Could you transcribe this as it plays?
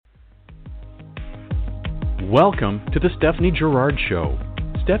Welcome to the Stephanie Gerard Show.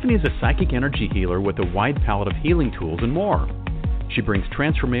 Stephanie is a psychic energy healer with a wide palette of healing tools and more. She brings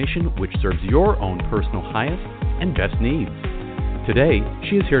transformation which serves your own personal highest and best needs. Today,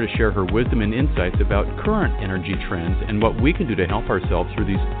 she is here to share her wisdom and insights about current energy trends and what we can do to help ourselves through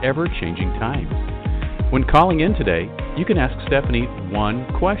these ever-changing times. When calling in today, you can ask Stephanie one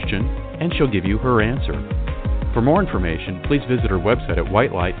question and she'll give you her answer. For more information, please visit her website at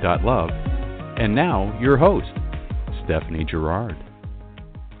whitelight.love. And now, your host, Stephanie Gerard.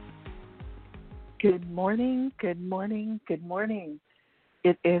 Good morning, good morning, good morning.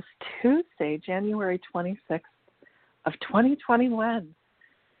 It is Tuesday, January 26th of 2021.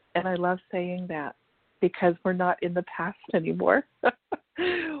 And I love saying that because we're not in the past anymore.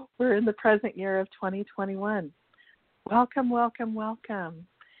 We're in the present year of 2021. Welcome, welcome, welcome.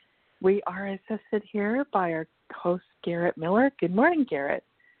 We are assisted here by our host, Garrett Miller. Good morning, Garrett.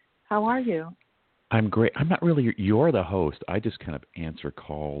 How are you? I'm great. I'm not really, you're the host. I just kind of answer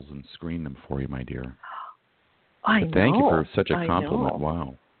calls and screen them for you, my dear. I know. Thank you for such a compliment.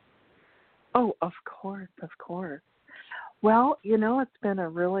 Wow. Oh, of course, of course. Well, you know, it's been a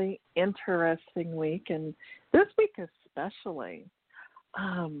really interesting week, and this week especially.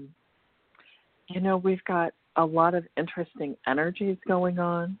 You know, we've got a lot of interesting energies going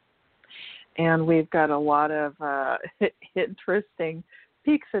on, and we've got a lot of interesting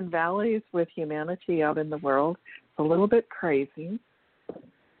peaks and valleys with humanity out in the world. It's a little bit crazy,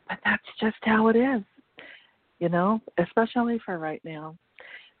 but that's just how it is, you know, especially for right now.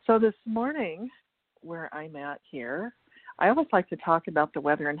 So this morning, where I'm at here, I always like to talk about the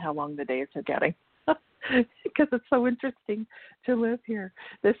weather and how long the days are getting because it's so interesting to live here.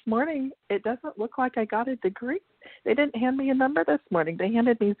 This morning, it doesn't look like I got a degree. They didn't hand me a number this morning. They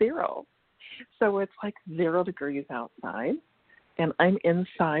handed me 0. So it's like 0 degrees outside. And I'm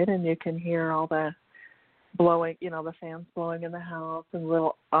inside, and you can hear all the blowing, you know, the fans blowing in the house and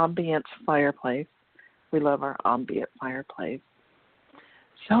little ambient fireplace. We love our ambient fireplace.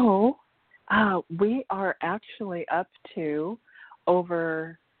 So we are actually up to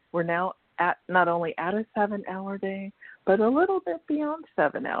we're now at not only at a 7-hour day, but a little bit beyond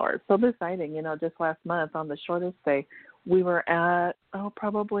 7 hours. So this exciting, you know, just last month on the shortest day, we were at,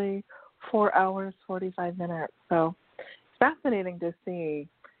 probably 4 hours, 45 minutes. So fascinating to see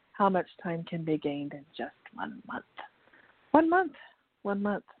how much time can be gained in just 1 month. 1 month. 1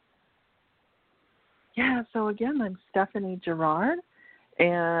 month. Yeah, so again, I'm Stephanie Gerard,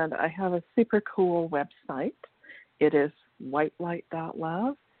 and I have a super cool website. It is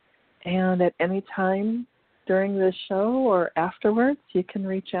whitelight.love, and at any time during this show or afterwards, you can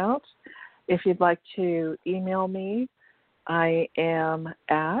reach out. If you'd like to email me, I am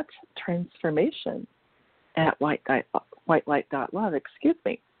at transformation@whitelight.love. Excuse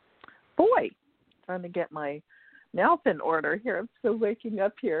me. Boy, trying to get my mouth in order here. I'm still waking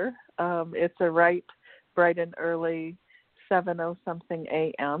up here. It's a bright and early 7:00-something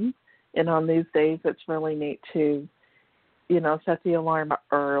a.m. And on these days, it's really neat to, you know, set the alarm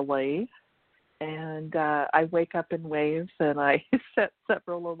early. And I wake up in waves, and I set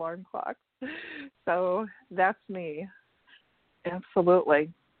several alarm clocks. So that's me.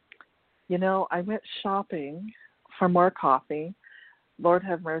 Absolutely. You know, I went shopping for more coffee. Lord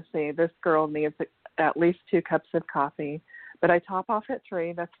have mercy, this girl needs at least 2 cups of coffee. But I top off at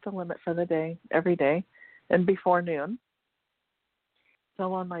 3. That's the limit for the day, every day, and before noon.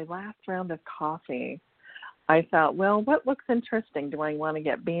 So on my last round of coffee, I thought, well, what looks interesting? Do I want to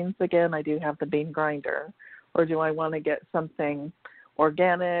get beans again? I do have the bean grinder. Or do I want to get something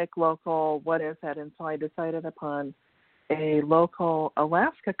organic, local? What is that? And so I decided upon a local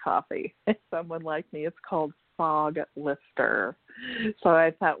Alaska coffee. Someone like me, it's called Fog Lister. So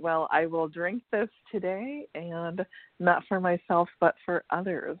I thought, well, I will drink this today, and not for myself, but for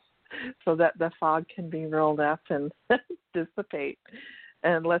others, so that the fog can be rolled up and dissipate.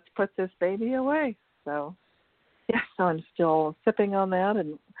 And let's put this baby away. So, yeah, so I'm still sipping on that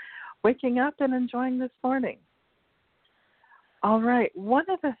and waking up and enjoying this morning. All right, one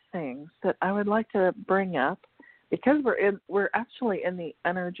of the things that I would like to bring up, because we're actually in the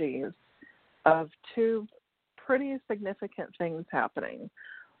energies of 2 pretty significant things happening.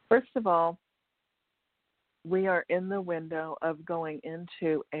 First of all, we are in the window of going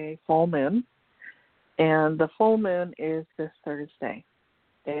into a full moon, and the full moon is this Thursday,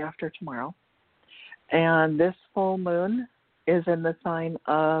 day after tomorrow. And this full moon is in the sign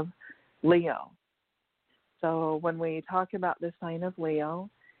of Leo. So when we talk about the sign of Leo,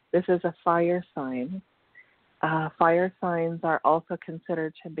 this is a fire sign. Fire signs are also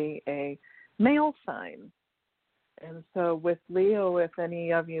considered to be a male sign. And so with Leo, if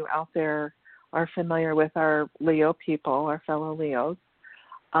any of you out there are familiar with our Leo people, our fellow Leos.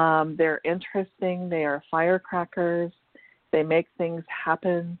 They're interesting. They are firecrackers. They make things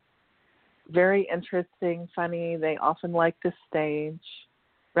happen. Very interesting, funny. They often like the stage,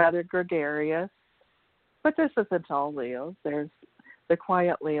 rather gregarious. But this isn't all Leos. There's the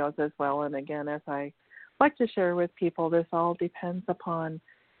quiet Leos as well. And again, as I like to share with people, this all depends upon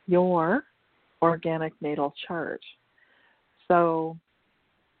your organic natal chart. So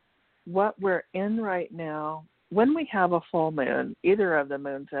what we're in right now, when we have a full moon, either of the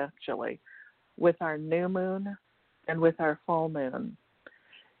moons actually, with our new moon and with our full moon,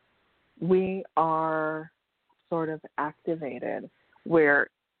 we are sort of activated. We're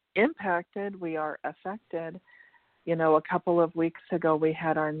impacted. We are affected. You know, a couple of weeks ago we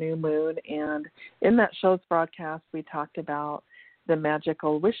had our new moon, and in that show's broadcast we talked about the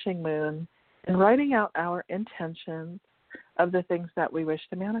magical wishing moon and writing out our intentions of the things that we wish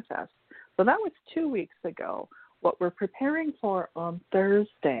to manifest. So that was 2 weeks ago. What we're preparing for on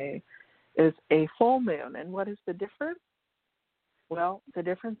Thursday is a full moon. And what is the difference? Well, the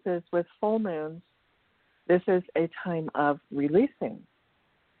difference is with full moons, this is a time of releasing.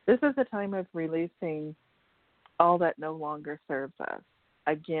 This is a time of releasing all that no longer serves us.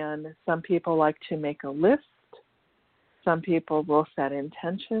 Again, some people like to make a list. Some people will set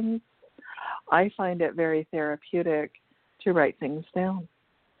intentions. I find it very therapeutic to write things down.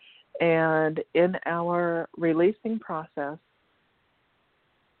 And in our releasing process,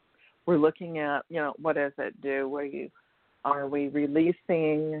 we're looking at, what does it do? Are we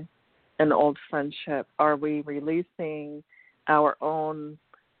releasing an old friendship? Are we releasing our own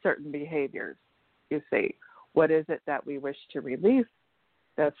certain behaviors? You see, what is it that we wish to release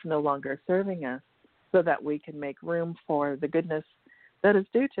that's no longer serving us so that we can make room for the goodness that is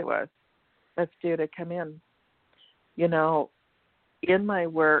due to us, that's due to come in? In my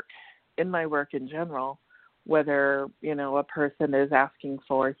work in general, whether, a person is asking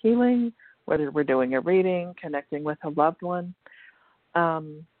for healing, whether we're doing a reading, connecting with a loved one,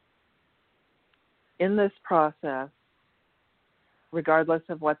 in this process, regardless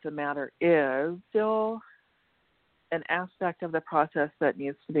of what the matter is, still an aspect of the process that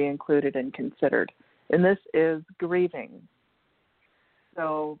needs to be included and considered. And this is grieving.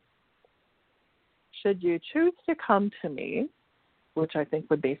 So should you choose to come to me, which I think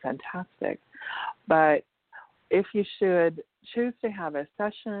would be fantastic, but if you should choose to have a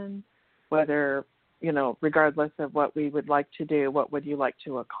session, whether, regardless of what we would like to do, what would you like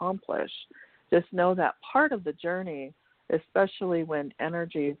to accomplish, just know that part of the journey, especially when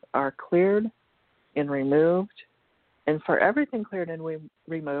energies are cleared and removed, and for everything cleared and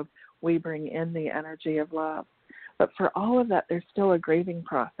removed, we bring in the energy of love. But for all of that, there's still a grieving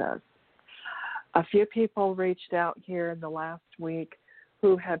process. A few people reached out here in the last week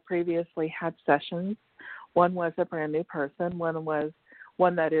who had previously had sessions. One was a brand new person. One was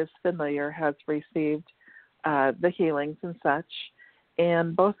one that is familiar, has received the healings and such.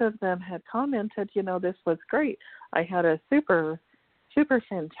 And both of them had commented, this was great. I had a super, super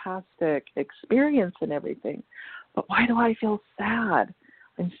fantastic experience and everything. But why do I feel sad?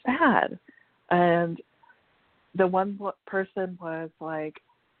 I'm sad. And the one person was like,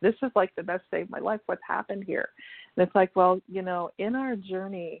 this is like the best day of my life. What's happened here? And it's like, well, in our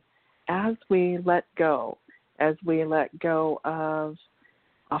journey, as we let go of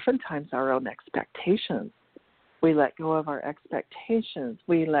oftentimes our own expectations, we let go of our expectations.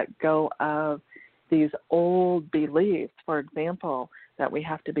 We let go of these old beliefs, for example, that we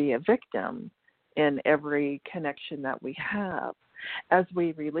have to be a victim in every connection that we have. As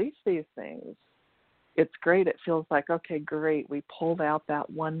we release these things, it's great. It feels like, okay, great. We pulled out that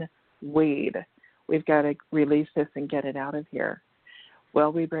one weed. We've got to release this and get it out of here.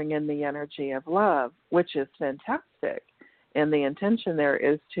 Well, we bring in the energy of love, which is fantastic. And the intention there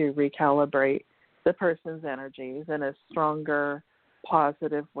is to recalibrate the person's energies in a stronger,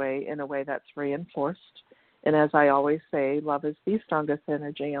 positive way, in a way that's reinforced. And as I always say, love is the strongest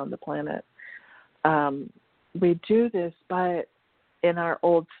energy on the planet. We do this, but in our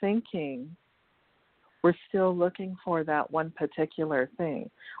old thinking, we're still looking for that one particular thing.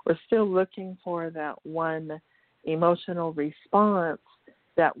 We're still looking for that one emotional response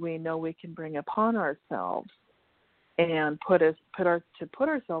that we know we can bring upon ourselves and put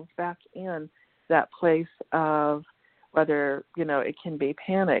ourselves back in that place of whether, it can be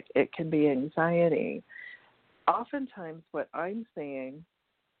panic, it can be anxiety. Oftentimes what I'm seeing,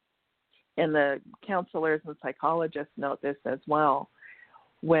 and the counselors and psychologists note this as well,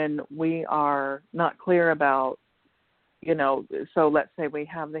 when we are not clear about, so let's say we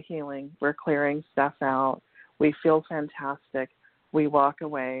have the healing, we're clearing stuff out, we feel fantastic, we walk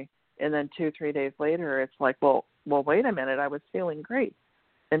away, And then 2-3 days later, it's like, well, wait a minute, I was feeling great.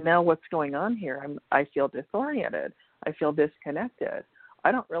 And now what's going on here? I feel disoriented. I feel disconnected.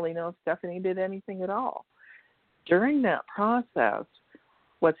 I don't really know if Stephanie did anything at all. During that process,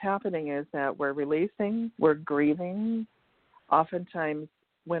 what's happening is that we're releasing, we're grieving. Oftentimes,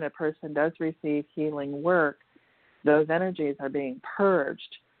 when a person does receive healing work, those energies are being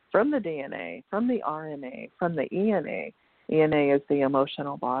purged from the DNA, from the RNA, from the ENA. ENA is the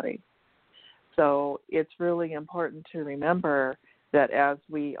emotional body. So it's really important to remember that as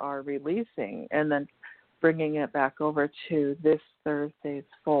we are releasing and then bringing it back over to this Thursday's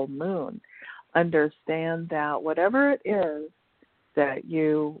full moon, understand that whatever it is that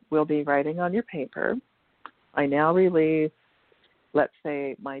you will be writing on your paper, I now release, let's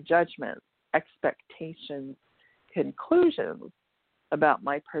say, my judgments, expectations, conclusions about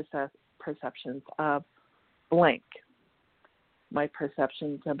my perceptions of blank, my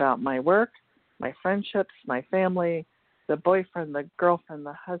perceptions about my work, my friendships, my family, the boyfriend, the girlfriend,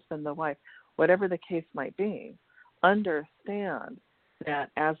 the husband, the wife, whatever the case might be. Understand that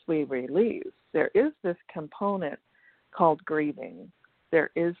as we release, there is this component called grieving.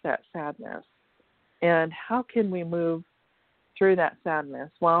 There is that sadness. And how can we move through that sadness?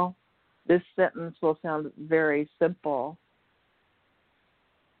 Well, this sentence will sound very simple,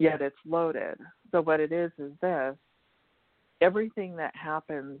 yet it's loaded. So what it is this: everything that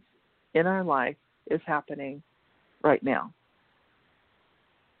happens in our life is happening right now.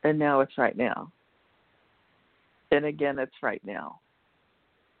 And now it's right now. And again, it's right now.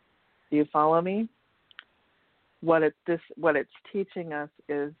 Do you follow me? What it's teaching us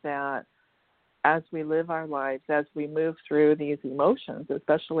is that as we live our lives, as we move through these emotions,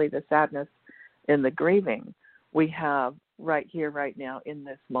 especially the sadness and the grieving, we have right here, right now, in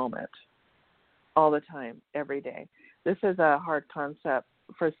this moment, all the time, every day. This is a hard concept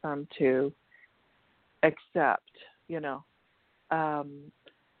for some to accept,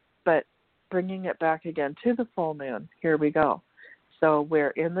 but bringing it back again to the full moon, here we go. So we're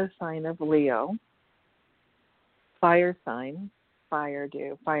in the sign of Leo, fire sign, fire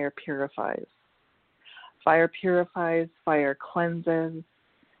purifies. Fire purifies, fire cleanses,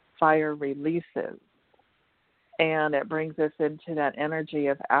 fire releases. And it brings us into that energy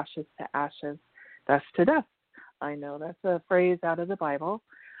of ashes to ashes, dust to dust. I know that's a phrase out of the Bible,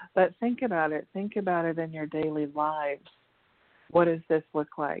 but think about it. Think about it in your daily lives. What does this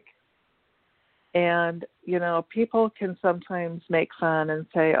look like? And, people can sometimes make fun and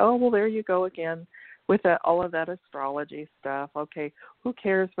say, oh, well, there you go again with all of that astrology stuff. Okay, who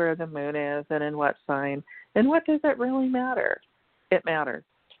cares where the moon is and in what sign? And what does it really matter? It matters.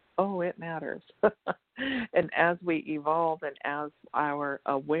 Oh, it matters. And as we evolve and as our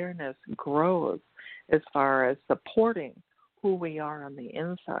awareness grows as far as supporting who we are on the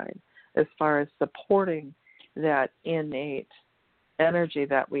inside, as far as supporting that innate energy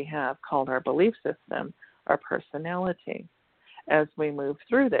that we have called our belief system, our personality, as we move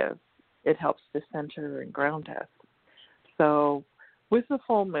through this, it helps to center and ground us. So with the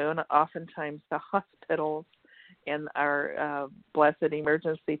full moon, oftentimes the hospitals and our blessed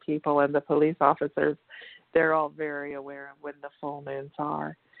emergency people and the police officers, they're all very aware of when the full moons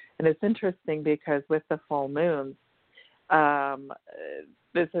are. And it's interesting because with the full moons,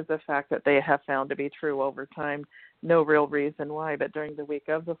 this is a fact that they have found to be true over time. No real reason why, but during the week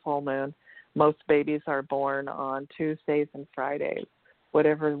of the full moon, most babies are born on Tuesdays and Fridays,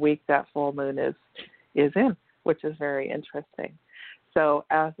 whatever week that full moon is in, which is very interesting. So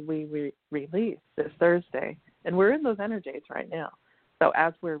as we release this Thursday, and we're in those energies right now, so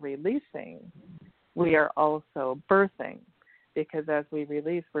as we're releasing, we are also birthing, because as we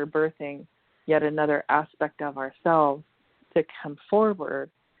release, we're birthing yet another aspect of ourselves to come forward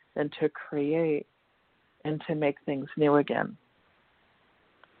and to create and to make things new again.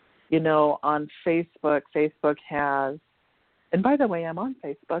 On Facebook has, and by the way, I'm on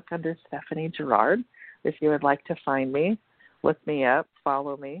Facebook under Stephanie Gerard. If you would like to find me, look me up,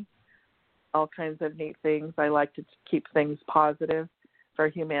 follow me. All kinds of neat things. I like to keep things positive for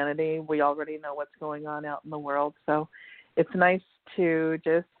humanity. We already know what's going on out in the world, so it's nice to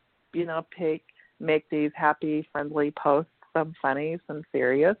just, make these happy, friendly posts, some funny, some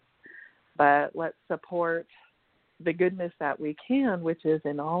serious, but let's support the goodness that we can, which is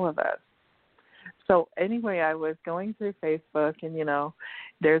in all of us. So anyway, I was going through Facebook, and,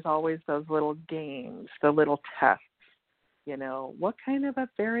 there's always those little games, the little tests. What kind of a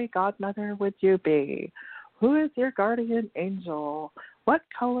fairy godmother would you be? Who is your guardian angel? What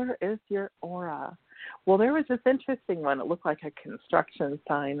color is your aura? Well, there was this interesting one. It looked like a construction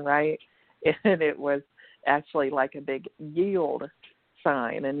sign, right? And it was actually like a big yield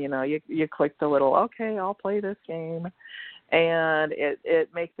sign, and you click the little, okay, I'll play this game, and it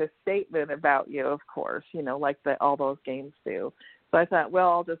makes a statement about you, of course, like all those games do. So I thought, well,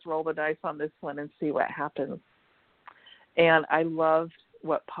 I'll just roll the dice on this one and see what happens. And I loved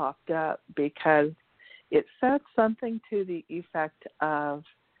what popped up because it said something to the effect of,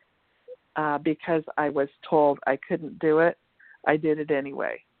 because I was told I couldn't do it, I did it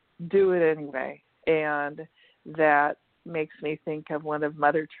anyway. Do it anyway. And that makes me think of one of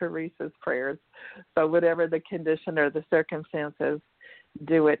Mother Teresa's prayers. So whatever the condition or the circumstances,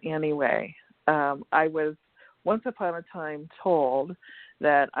 do it anyway. I was once upon a time told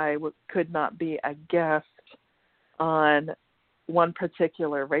that I could not be a guest on one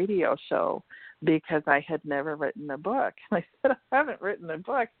particular radio show because I had never written a book. And I said, I haven't written a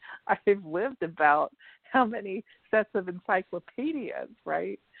book. I've lived about how many sets of encyclopedias,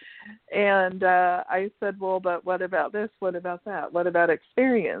 right? And I said, well, but what about this? What about that? What about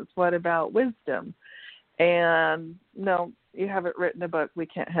experience? What about wisdom? And no, you haven't written a book. We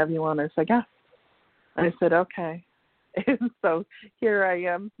can't have you on as a guest. I said, okay. And so here I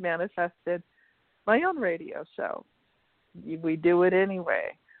am, manifested my own radio show. We do it anyway.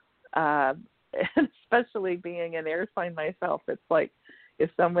 And especially being an air sign myself, it's like if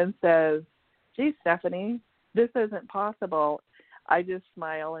someone says, gee, Stephanie, this isn't possible, I just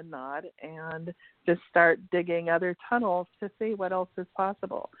smile and nod and just start digging other tunnels to see what else is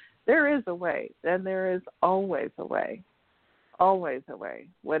possible. There is a way, and there is always a way. Always a way.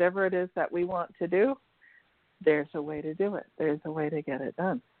 Whatever it is that we want to do, there's a way to do it. There's a way to get it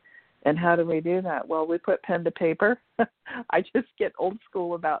done. And how do we do that? Well, we put pen to paper. I just get old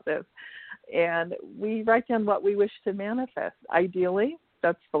school about this. And we write down what we wish to manifest. Ideally,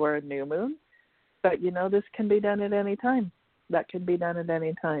 that's for a new moon. But, this can be done at any time. That can be done at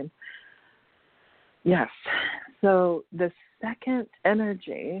any time. Yes. So the second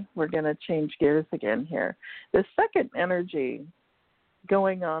energy, we're going to change gears again here. The second energy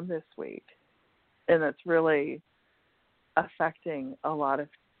going on this week, and it's really affecting a lot of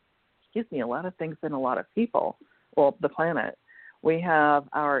things and a lot of people, well, the planet. We have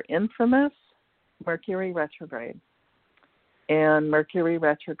our infamous Mercury retrograde. And Mercury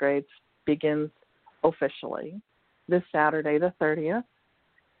retrograde begins officially this Saturday, the 30th.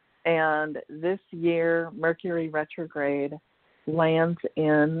 And this year, Mercury retrograde lands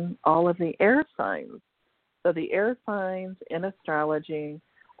in all of the air signs. So the air signs in astrology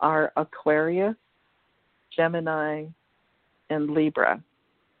are Aquarius, Gemini, and Libra.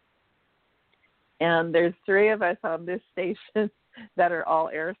 And there's three of us on this station that are all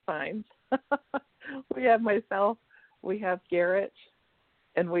air signs. We have myself, we have Garrett,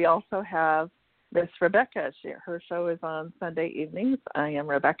 and we also have Miss Rebecca. Her show is on Sunday evenings. I am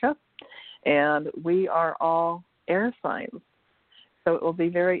Rebecca, and we are all air signs. So it will be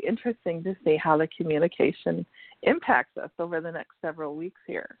very interesting to see how the communication impacts us over the next several weeks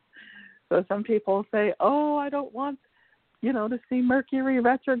here. So some people say, oh, I don't want, to see Mercury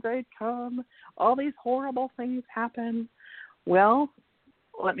retrograde come. All these horrible things happen. Well,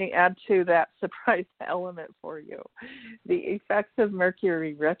 let me add to that surprise element for you. The effects of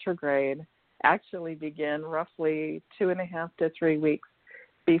Mercury retrograde actually begin roughly 2.5 to 3 weeks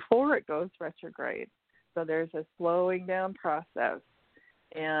before it goes retrograde. So there's a slowing down process,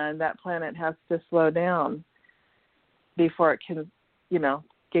 and that planet has to slow down before it can,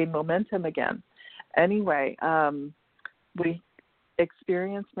 gain momentum again. Anyway, we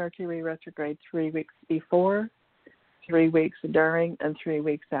experience Mercury retrograde 3 weeks before, 3 weeks during, and 3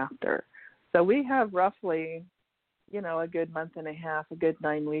 weeks after. So we have roughly, a good month and a half, a good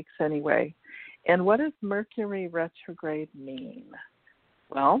 9 weeks anyway. And what does Mercury retrograde mean?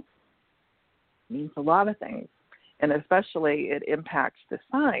 Well, it means a lot of things. And especially it impacts the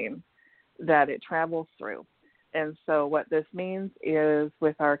sign that it travels through. And so what this means is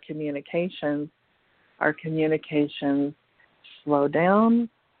with our communications slow down,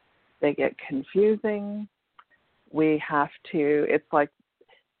 they get confusing. We have to, it's like,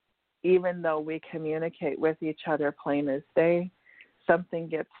 even though we communicate with each other plain as day, something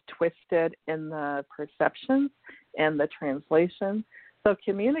gets twisted in the perceptions and the translation. So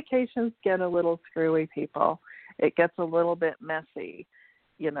communications get a little screwy, people. It gets a little bit messy.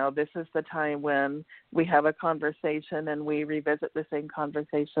 This is the time when we have a conversation and we revisit the same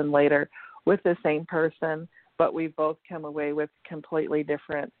conversation later with the same person, but we both come away with completely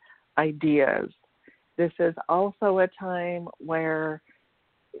different ideas. This is also a time where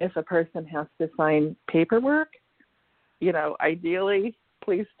if a person has to sign paperwork, ideally,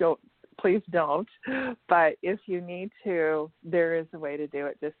 please don't. But if you need to, there is a way to do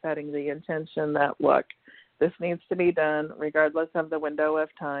it, just setting the intention that, look, This needs to be done regardless of the window of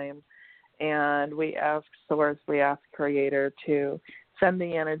time. And we ask Source, we ask Creator to send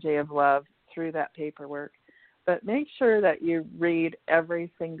the energy of love through that paperwork. But make sure that you read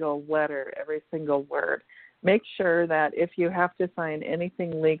every single letter, every single word. Make sure that if you have to sign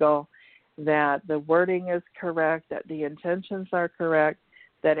anything legal, that the wording is correct, that the intentions are correct,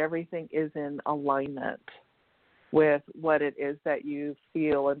 that everything is in alignment with what it is that you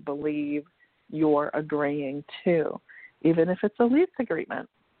feel and believe you're agreeing to, even if it's a lease agreement.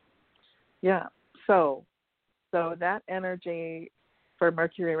 Yeah, so that energy for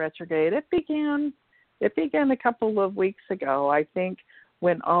Mercury retrograde, it began a couple of weeks ago. I think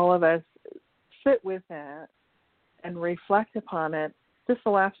when all of us sit with that and reflect upon it, just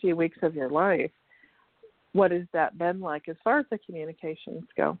the last few weeks of your life, what has that been like as far as the communications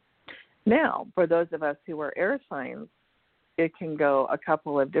go? Now, for those of us who are air signs, it can go a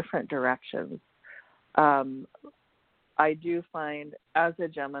couple of different directions. I do find, as a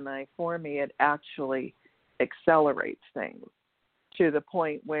Gemini, for me, it actually accelerates things to the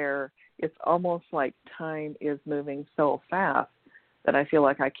point where it's almost like time is moving so fast that I feel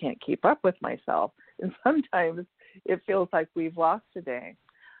like I can't keep up with myself. And sometimes it feels like we've lost a day.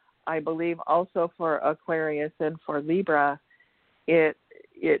 I believe also for Aquarius and for Libra, it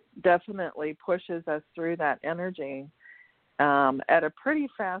definitely pushes us through that energy at a pretty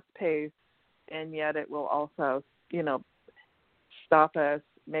fast pace, and yet it will also, stop us,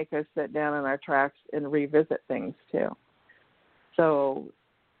 make us sit down in our tracks and revisit things too. So,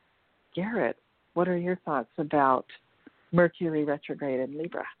 Garrett, what are your thoughts about Mercury retrograde in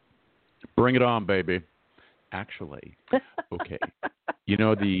Libra? Bring it on, baby. Actually, okay.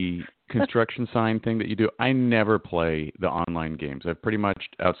 The construction sign thing that you do, I never play the online games. I've pretty much,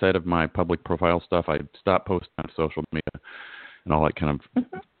 outside of my public profile stuff, I stopped posting on social media and all that kind of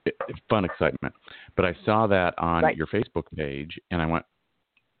fun excitement. But I saw that on your Facebook page, and I went,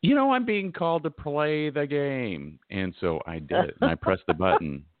 I'm being called to play the game. And so I did it, and I pressed the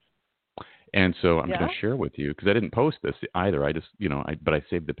button. And so I'm going to share with you, because I didn't post this either. I just, but I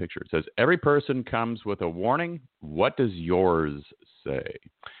saved the picture. It says, every person comes with a warning. What does yours say?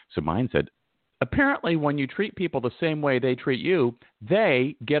 So mine said, apparently when you treat people the same way they treat you,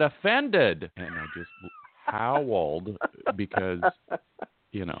 they get offended. And I just howled because,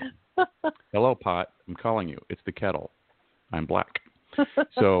 hello, pot, I'm calling you. It's the kettle. I'm black.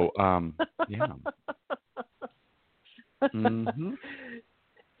 So, yeah. Mm-hmm.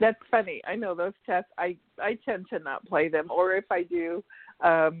 That's funny. I know those tests, I tend to not play them. Or if I do,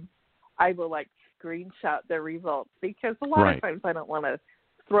 I will, screenshot the results. Because a lot of times I don't want to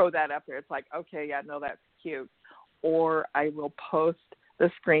throw that up there. It's like, okay, yeah, no, that's cute. Or I will post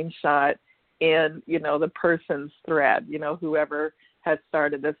the screenshot in, the person's thread, whoever has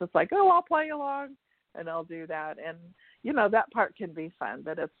started this. It's like, oh, I'll play along, and I'll do that. And, that part can be fun.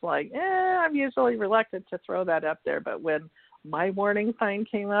 But it's like, I'm usually reluctant to throw that up there. But when my warning sign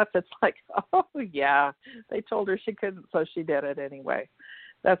came up, it's like, oh, yeah, they told her she couldn't, so she did it anyway.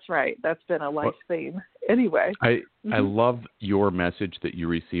 That's right. That's been a life theme. Anyway. I love your message that you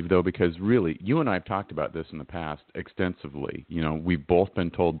received, though, because really, you and I have talked about this in the past extensively. We've both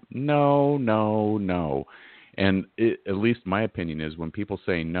been told, no, no, no. And at least my opinion is when people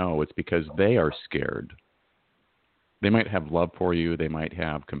say no, it's because they are scared. They might have love for you. They might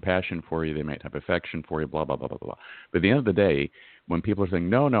have compassion for you. They might have affection for you, blah, blah, blah, blah, blah. But at the end of the day, when people are saying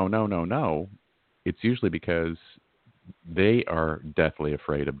no, no, no, no, no, it's usually because they are deathly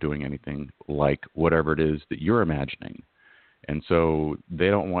afraid of doing anything like whatever it is that you're imagining. And so they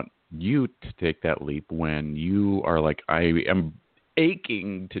don't want you to take that leap when you are like, I am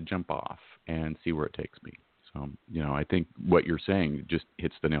aching to jump off and see where it takes me. So, I think what you're saying just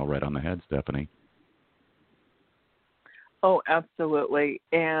hits the nail right on the head, Stephanie. Oh, absolutely.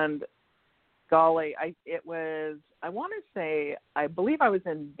 And golly, I believe I was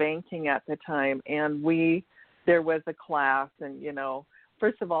in banking at the time, and there was a class, and,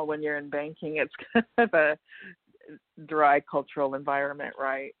 first of all, when you're in banking, it's kind of a dry cultural environment,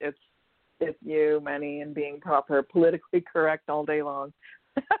 right? It's you, money, and being proper, politically correct all day long,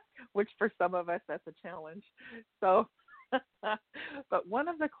 which for some of us, that's a challenge. So, but one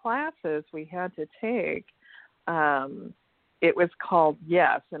of the classes we had to take, it was called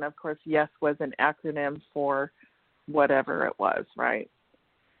YES, and of course, YES was an acronym for whatever it was, right?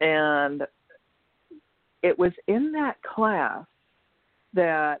 And it was in that class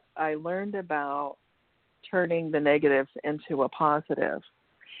that I learned about turning the negatives into a positive.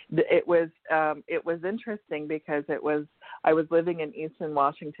 it was interesting because I was living in Eastern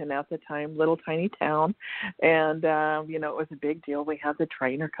Washington at the time, little tiny town, and it was a big deal. We had the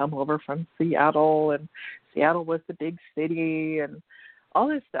trainer come over from Seattle, and Seattle was the big city and all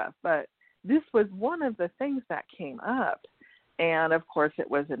this stuff. But this was one of the things that came up. And of course it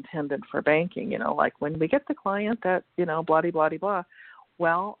was intended for banking, like when we get the client that, blah, blah, blah, blah.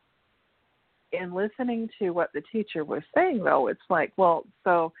 Well, in listening to what the teacher was saying, though, it's like, well,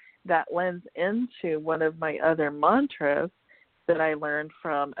 so that lends into one of my other mantras that I learned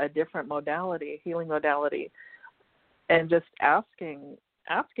from a different modality, healing modality, and just asking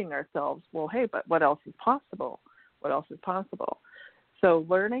ourselves, well, hey, but what else is possible? What else is possible? So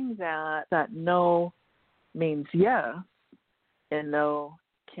learning that no means yes, and no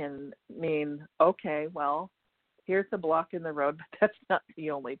can mean, okay, well, here's the block in the road, but that's not the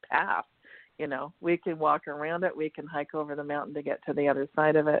only path. We can walk around it. We can hike over the mountain to get to the other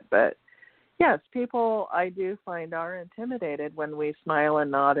side of it. But, yes, people I do find are intimidated when we smile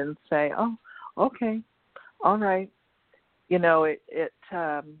and nod and say, oh, okay, all right. In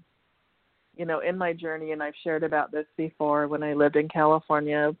my journey, and I've shared about this before, when I lived in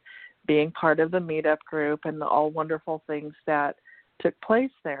California, being part of the meetup group and all wonderful things that took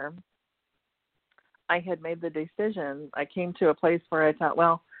place there, I had made the decision. I came to a place where I thought,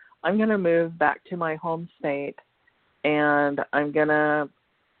 well, I'm going to move back to my home state, and I'm going to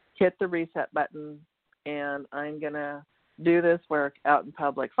hit the reset button, and I'm going to do this work out in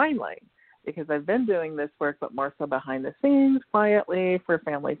public finally, because I've been doing this work, but more so behind the scenes, quietly, for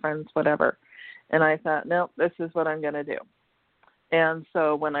family, friends, whatever. And I thought, no, this is what I'm going to do. And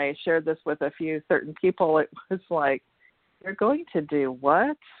so when I shared this with a few certain people, it was like, you're going to do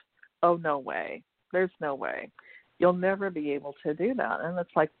what? Oh, no way. There's no way. You'll never be able to do that. And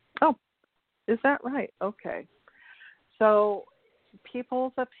it's like, oh, is that right? Okay. So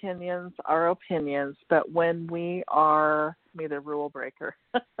people's opinions are opinions, but when we are the rule breaker,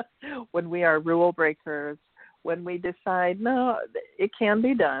 when we are rule breakers, when we decide, no, it can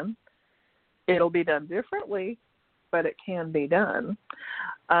be done, it'll be done differently, but it can be done.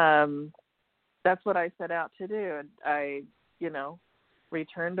 That's what I set out to do. And I,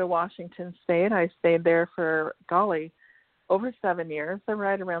 returned to Washington State. I stayed there for, over 7 years, so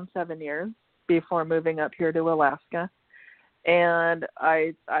right around 7 years before moving up here to Alaska. And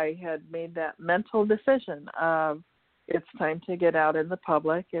I had made that mental decision of it's time to get out in the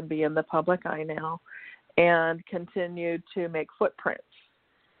public and be in the public eye now and continue to make footprints.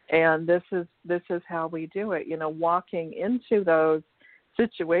 And this is how we do it, walking into those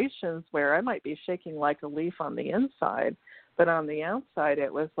situations where I might be shaking like a leaf on the inside, but on the outside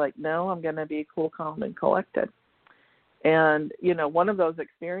it was like, no, I'm going to be cool, calm, and collected. And, one of those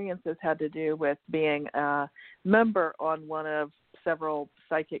experiences had to do with being a member on one of several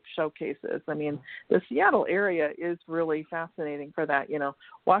psychic showcases. I mean, the Seattle area is really fascinating for that.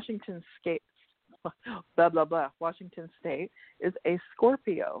 Washington State, blah, blah, blah. Washington State is a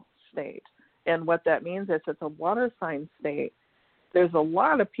Scorpio state. And what that means is it's a water sign state. There's a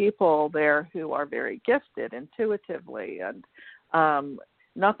lot of people there who are very gifted intuitively, and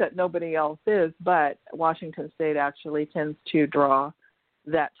not that nobody else is, but Washington State actually tends to draw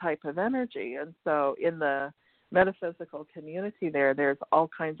that type of energy. And so in the metaphysical community there's all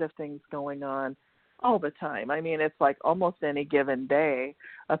kinds of things going on all the time. I mean, it's like almost any given day,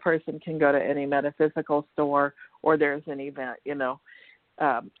 a person can go to any metaphysical store, or there's an event,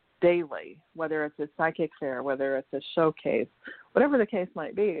 daily, whether it's a psychic fair, whether it's a showcase, whatever the case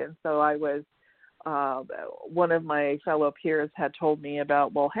might be. And so I was, one of my fellow peers had told me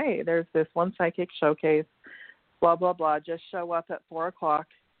about, well, hey, there's this one psychic showcase, blah, blah, blah, just show up at 4:00.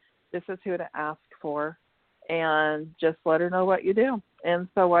 This is who to ask for, and just let her know what you do. And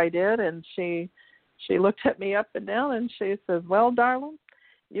so I did, and she looked at me up and down, and she says, well, darling,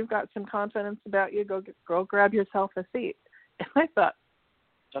 you've got some confidence about you. Go grab yourself a seat. And I thought,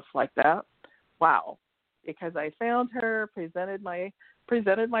 just like that, wow, because I found her, presented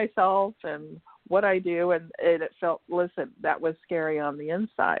myself and what I do, and it felt, listen, that was scary on the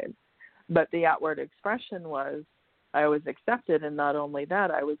inside, but the outward expression was I was accepted, and not only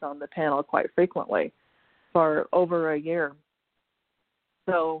that, I was on the panel quite frequently for over a year.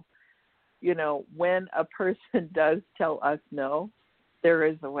 So, when a person does tell us no, there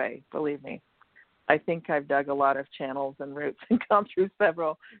is a way, believe me. I think I've dug a lot of channels and roots and gone through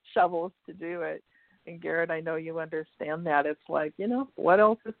several shovels to do it. And Garrett, I know you understand that. It's like, what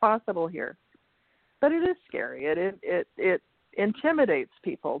else is possible here? But it is scary. It intimidates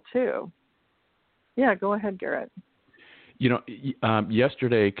people too. Yeah, go ahead, Garrett.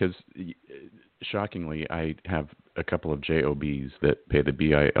 Yesterday, because shockingly, I have a couple of JOBs that pay the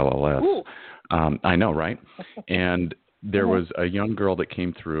BILLS. Ooh. I know, right? And there was a young girl that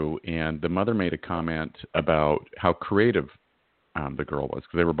came through, and the mother made a comment about how creative the girl was,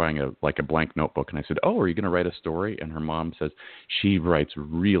 because they were buying a blank notebook. And I said, "Oh, are you going to write a story?" And her mom says she writes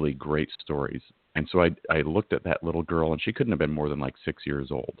really great stories. And so I looked at that little girl, and she couldn't have been more than like 6 years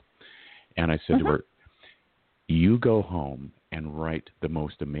old. And I said to her, "You go home and write the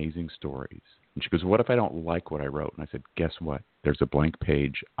most amazing stories." And she goes, "What if I don't like what I wrote?" And I said, "Guess what? There's a blank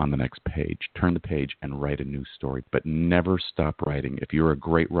page on the next page. Turn the page and write a new story, but never stop writing. If you're a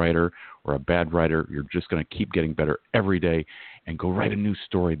great writer or a bad writer, you're just going to keep getting better every day, and go write a new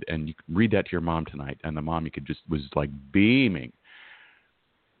story." And you can read that to your mom tonight. And the mom, was like beaming.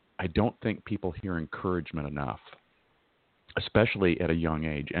 I don't think people hear encouragement enough, especially at a young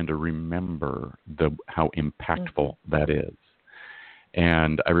age, and to remember how impactful that is.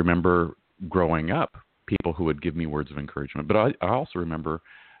 And I remember growing up, people who would give me words of encouragement. But I also remember,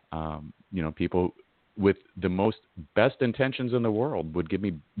 people with the most best intentions in the world would give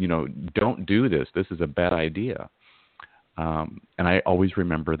me, "Don't do this. This is a bad idea." And I always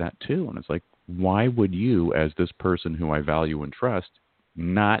remember that too. And it's like, why would you, as this person who I value and trust,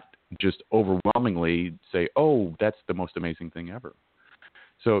 not just overwhelmingly say, "Oh, that's the most amazing thing ever"?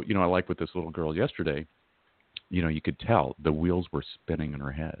 So, I like with this little girl yesterday, you could tell the wheels were spinning in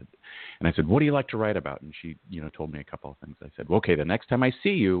her head. And I said, "What do you like to write about?" And she, told me a couple of things. I said, "Well, okay, the next time I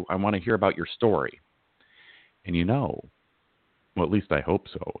see you, I want to hear about your story." And well, at least I hope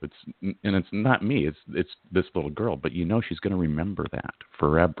so. It's not me, it's this little girl, but she's going to remember that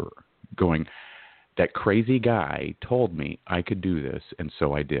forever, going, "That crazy guy told me I could do this, and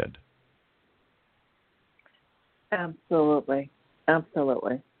so I did." Absolutely.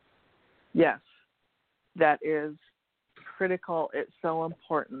 Yes. That is critical. It's so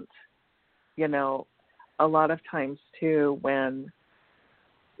important. A lot of times too, when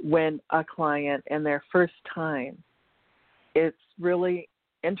a client in their first time, it's really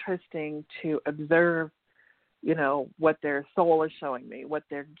interesting to observe, what their soul is showing me, what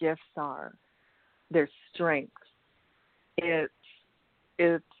their gifts are, their strengths. It's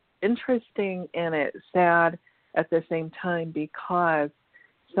interesting and it's sad at the same time, because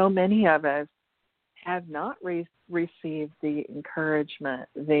so many of us have not received the encouragement,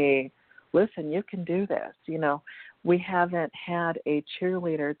 listen, you can do this. We haven't had a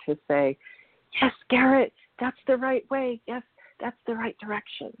cheerleader to say, "Yes, Garrett, that's the right way. Yes, that's the right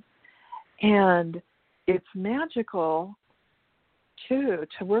direction." And it's magical, too,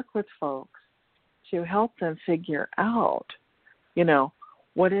 to work with folks, to help them figure out,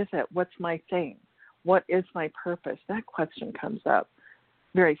 what is it? What's my thing? What is my purpose? That question comes up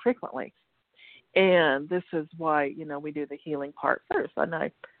very frequently. And this is why, we do the healing part first. And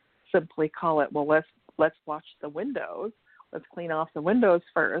I simply call it, well, let's watch the windows. Let's clean off the windows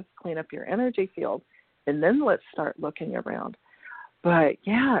first, clean up your energy field, and then let's start looking around. But,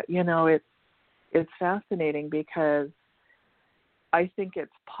 yeah, it's fascinating, because I think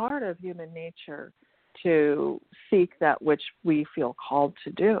it's part of human nature to seek that which we feel called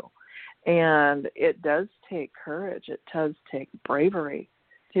to do. And it does take courage. It does take bravery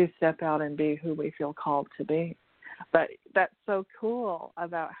to step out and be who we feel called to be. But that's so cool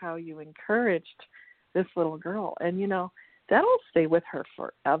about how you encouraged this little girl. And, that'll stay with her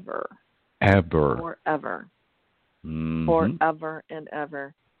forever. Forever. Mm-hmm. Forever and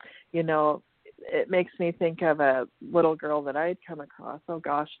ever. It makes me think of a little girl that I had come across. Oh,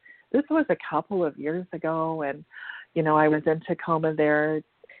 gosh, this was a couple of years ago. And, I was in Tacoma there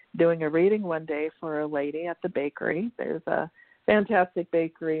doing a reading one day for a lady at the bakery. There's a fantastic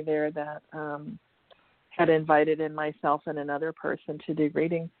bakery there that had invited in myself and another person to do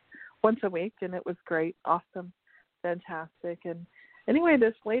readings once a week, and it was great, awesome, fantastic. And anyway,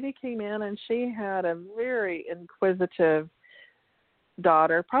 this lady came in, and she had a very inquisitive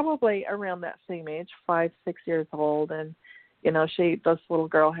daughter, probably around that same age, 5-6 years old. And this little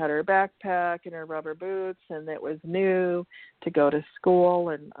girl had her backpack and her rubber boots, and it was new to go to school.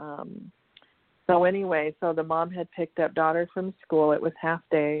 And so the mom had picked up daughter from school. It was half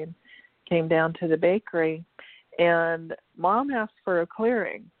day, and came down to the bakery, and mom asked for a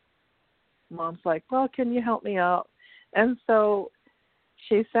clearing. Mom's like, "Well, can you help me out?" And so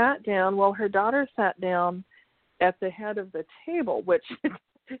she sat down. Well, her daughter sat down at the head of the table, which,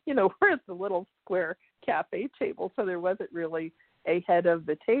 we're at the little square cafe table, so there wasn't really a head of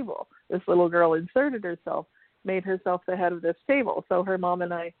the table. This little girl inserted herself, made herself the head of this table. So her mom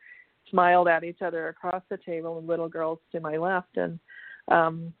and I smiled at each other across the table, and little girls to my left. And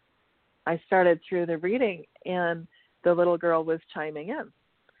I started through the reading, and the little girl was chiming in.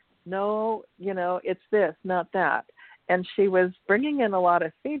 no, it's this, not that. And she was bringing in a lot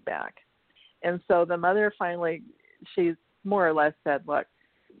of feedback. And so the mother finally, she more or less said, look,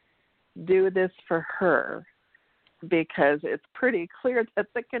 do this for her, because it's pretty clear that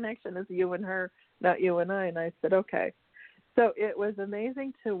the connection is you and her, not you and I. And I said, okay. So it was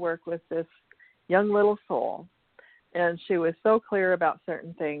amazing to work with this young little soul. And she was so clear about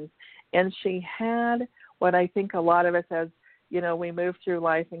certain things. And she had what I think a lot of us, as we move through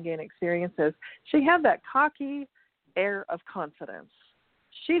life and gain experiences, she had that cocky air of confidence.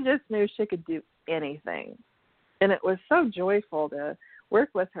 She just knew she could do anything. And it was so joyful to work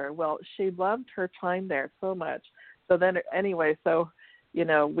with her. Well, she loved her time there so much. So then anyway,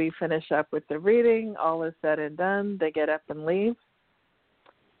 we finish up with the reading. All is said and done. They get up and leave.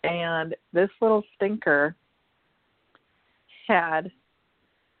 And this little stinker had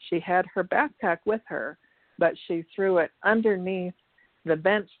her backpack with her, but she threw it underneath the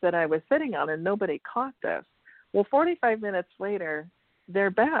bench that I was sitting on, and nobody caught this. Well, 45 minutes later,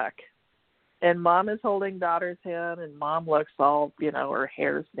 they're back. And Mom is holding daughter's hand, and Mom looks all, her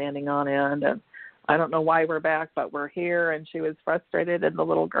hair standing on end. And I don't know why we're back, but we're here. And she was frustrated, and the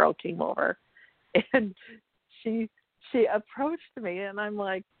little girl came over. And she approached me, and I'm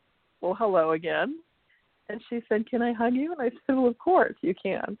like, well, hello again. And she said, can I hug you? And I said, well, of course you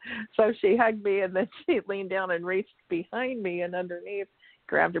can. So she hugged me, and then she leaned down and reached behind me and underneath,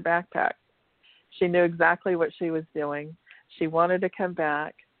 grabbed her backpack. She knew exactly what she was doing. She wanted to come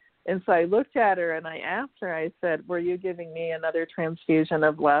back. And so I looked at her and I asked her, I said, were you giving me another transfusion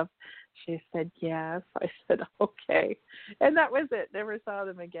of love? She said, yes. I said, okay. And that was it. Never saw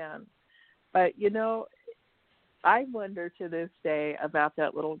them again. But, I wonder to this day about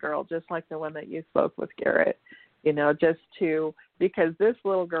that little girl, just like the one that you spoke with, Garrett, because this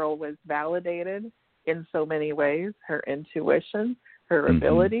little girl was validated in so many ways, her intuition, her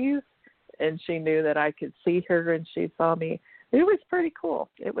abilities, and she knew that I could see her and she saw me. It was pretty cool.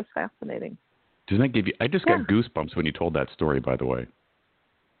 It was fascinating. Doesn't that give you, I just got goosebumps when you told that story, by the way.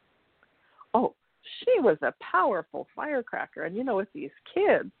 Oh, she was a powerful firecracker. And, with these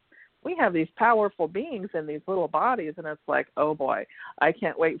kids, we have these powerful beings in these little bodies, and it's like, oh, boy, I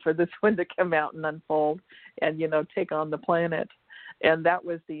can't wait for this one to come out and unfold and, take on the planet. And that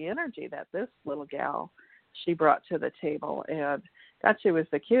was the energy that this little gal, she brought to the table. And God, she was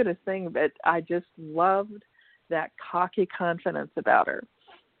the cutest thing, but I just loved that cocky confidence about her.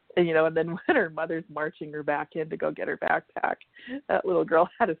 And, and then when her mother's marching her back in to go get her backpack, that little girl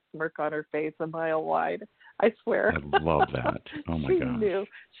had a smirk on her face a mile wide. I swear. I love that. Oh, my gosh.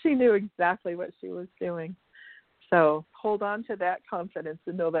 She knew exactly what she was doing. So hold on to that confidence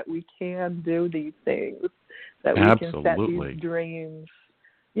and know that we can do these things, that we can set these dreams.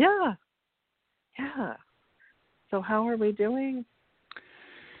 Yeah. Yeah. So how are we doing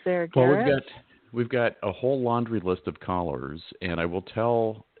there, Garrett? Well, we've got a whole laundry list of callers, and I will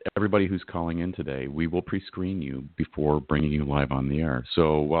tell everybody who's calling in today, we will pre-screen you before bringing you live on the air.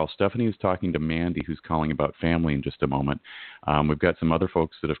 So while Stephanie is talking to Mandy, who's calling about family in just a moment, we've got some other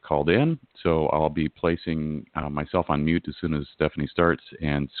folks that have called in. So I'll be placing myself on mute as soon as Stephanie starts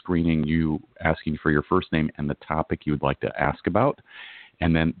and screening you, asking for your first name and the topic you would like to ask about.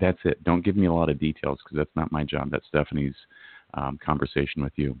 And then that's it. Don't give me a lot of details because that's not my job. That's Stephanie's conversation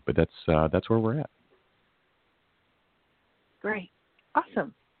with you. But that's where we're at. Great.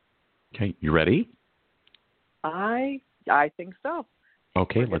 Awesome. Okay, you ready? I think so.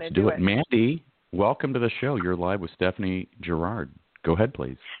 Okay, let's do it. Mandy, welcome to the show. You're live with Stephanie Gerard. Go ahead,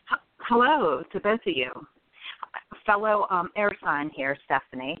 please. Hello to both of you. Fellow air sign here,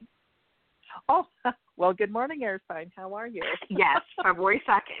 Stephanie. Oh, well, good morning, air sign. How are you? Yes, February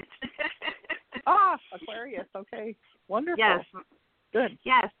 2nd. Aquarius. Okay, wonderful. Yes. Good.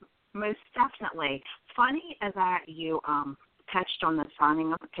 Yes, most definitely. Funny as you touched on the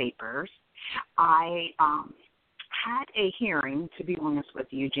signing of the papers, I had a hearing, to be honest with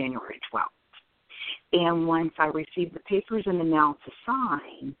you, January 12th. And once I received the papers in the mail to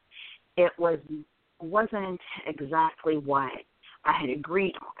sign, it wasn't exactly what I had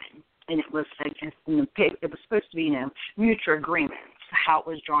agreed on. And it was, it was supposed to be, mutual agreements. How it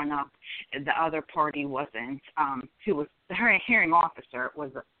was drawn up, the other party wasn't, who was the hearing officer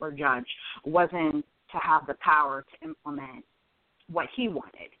or judge, wasn't to have the power to implement what he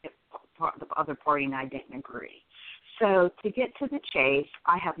wanted if the other party and I didn't agree. So to get to the chase,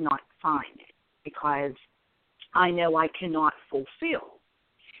 I have not signed it because I know I cannot fulfill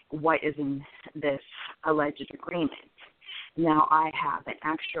what is in this alleged agreement. Now I have an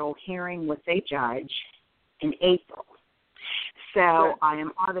actual hearing with a judge in April. So I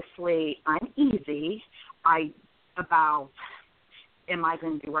am obviously uneasy about am I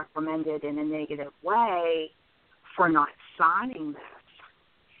going to be reprimanded in a negative way for not signing this?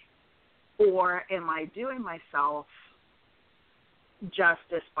 Or am I doing myself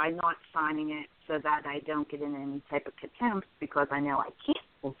justice by not signing it so that I don't get in any type of contempt because I know I can't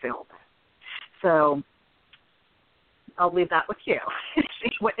fulfill this? So I'll leave that with you.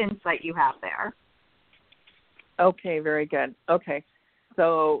 See what insight you have there. Okay, very good. Okay.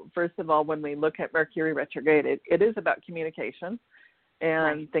 So first of all, when we look at Mercury retrograde, it is about communication, and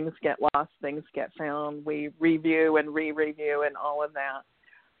right. Things get lost, things get found. We review and re-review and all of that.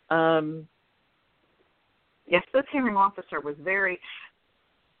 Yes, this hearing officer was very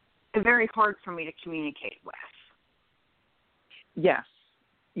hard for me to communicate with. Yes.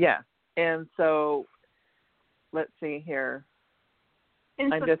 And so let's see here.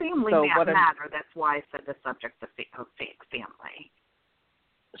 And it's a family matter. That's why I said the subject of family.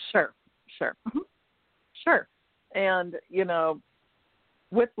 Sure. Mm-hmm. Sure. And,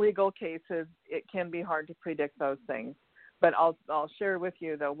 with legal cases, it can be hard to predict those things. But I'll share with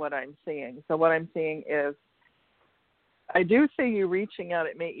you, though, what I'm seeing. So what I'm seeing is I do see you reaching out.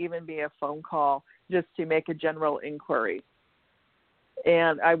 It may even be a phone call just to make a general inquiry.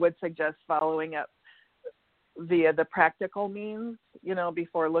 And I would suggest following up via the practical means,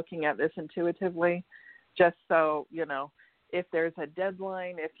 before looking at this intuitively, just so, if there's a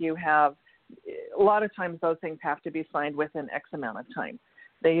deadline, if you have, a lot of times those things have to be signed within X amount of time.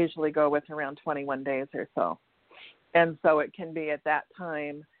 They usually go with around 21 days or so. And so it can be at that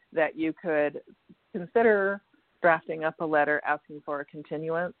time that you could consider drafting up a letter asking for a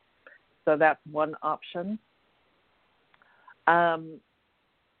continuance. So that's one option.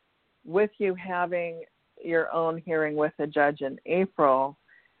 With you having your own hearing with a judge in April,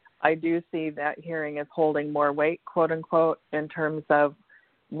 I do see that hearing is holding more weight, quote unquote, in terms of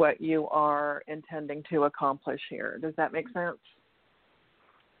what you are intending to accomplish here. Does that make sense?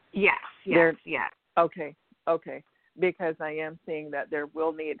 Yes. Okay. Because I am seeing that there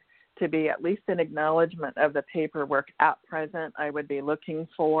will need to be at least an acknowledgement of the paperwork at present. I would be looking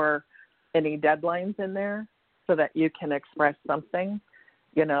for any deadlines in there so that you can express something,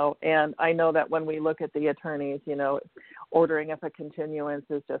 and I know that when we look at the attorneys, ordering up a continuance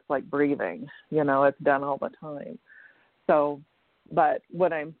is just like breathing, it's done all the time. So, but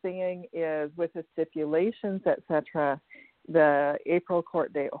what I'm seeing is with the stipulations, et cetera, the April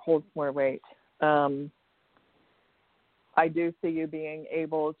court date holds more weight. I do see you being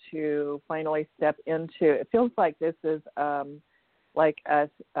able to finally step into, it feels like this is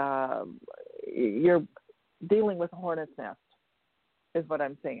you're dealing with a hornet's nest is what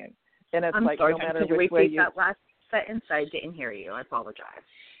I'm seeing. And it's I'm like sorry, no matter can you which way repeat that last sentence? I didn't hear you. I apologize.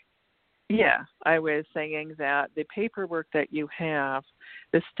 Yeah, I was saying that the paperwork that you have,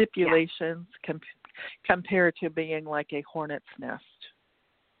 the stipulations compare to being like a hornet's nest.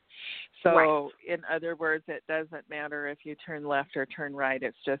 So, in other words, it doesn't matter if you turn left or turn right.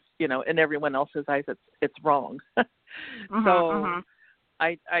 It's just, in everyone else's eyes, it's wrong.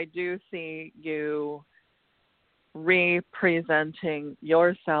 I do see you representing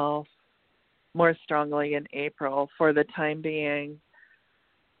yourself more strongly in April. For the time being,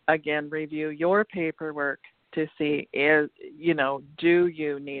 again, review your paperwork to see, do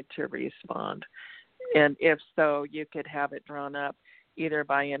you need to respond? And if so, you could have it drawn up either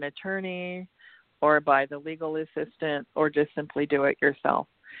by an attorney or by the legal assistant, or just simply do it yourself.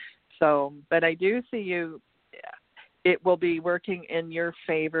 So, but I do see you, it will be working in your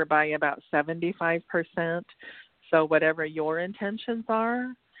favor by about 75%. So whatever your intentions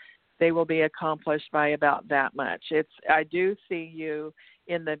are, they will be accomplished by about that much. I do see you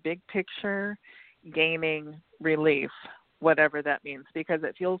in the big picture gaining relief, whatever that means, because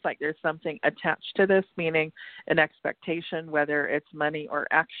it feels like there's something attached to this, meaning an expectation, whether it's money or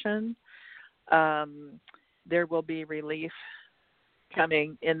action. There will be relief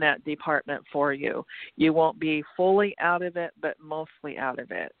coming in that department for you. You won't be fully out of it, but mostly out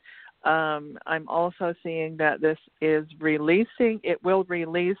of it. I'm also seeing that this is it will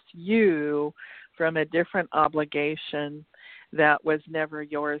release you from a different obligation that was never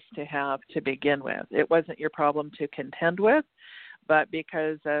yours to have to begin with. It wasn't your problem to contend with, but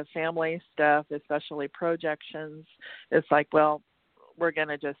because of family stuff, especially projections, it's like, well, we're going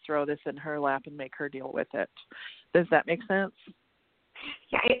to just throw this in her lap and make her deal with it. Does that make sense?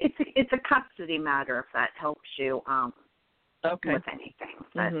 Yeah, it's a custody matter, if that helps you with anything.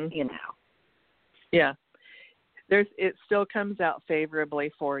 But, Yeah. It still comes out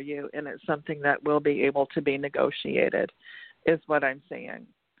favorably for you, and it's something that will be able to be negotiated, is what I'm saying.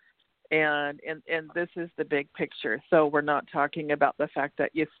 And this is the big picture. So we're not talking about the fact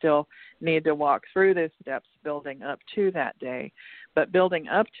that you still need to walk through the steps building up to that day. But building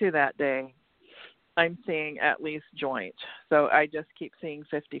up to that day, I'm seeing at least joint. So I just keep seeing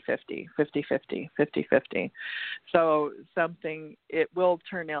 50-50, 50-50, 50-50. So something, it will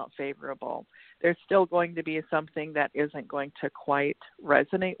turn out favorable. There's still going to be something that isn't going to quite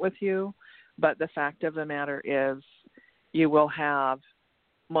resonate with you, but the fact of the matter is you will have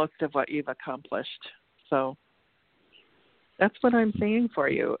most of what you've accomplished. So that's what I'm seeing for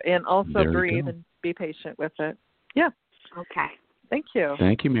you. And also breathe and be patient with it. Yeah. Okay. Thank you.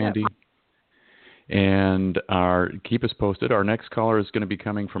 Thank you, Mandy. Yeah. And keep us posted. Our next caller is going to be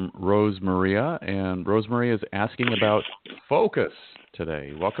coming from Rose Maria, and Rose Maria is asking about focus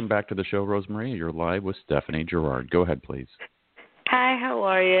today. Welcome back to the show, Rose Maria. You're live with Stephanie Gerard. Go ahead, please. Hi, how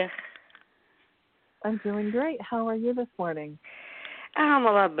are you? I'm doing great. How are you this morning? I'm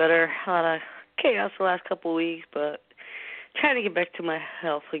a lot better. A lot of chaos the last couple of weeks, but trying to get back to my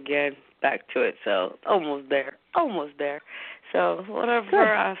health again, back to it. So almost there. So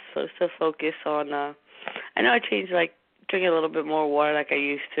whatever I'm supposed to focus on. I know I changed, like drinking a little bit more water like I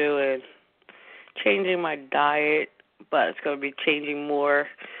used to, and changing my diet, but it's going to be changing more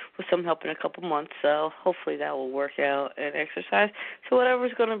with some help in a couple months. So hopefully that will work out, and exercise. So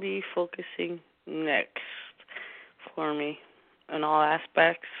whatever's going to be focusing next for me in all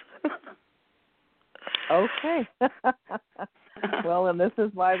aspects. Okay. Well, and this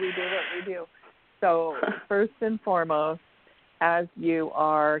is why we do what we do. So first and foremost, as you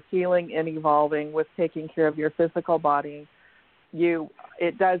are healing and evolving with taking care of your physical body,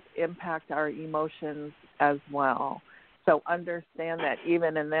 it does impact our emotions as well. So understand that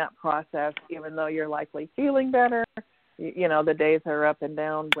even in that process, even though you're likely feeling better, the days are up and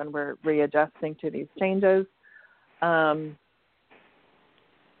down when we're readjusting to these changes.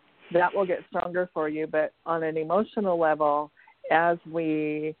 That will get stronger for you. But on an emotional level, as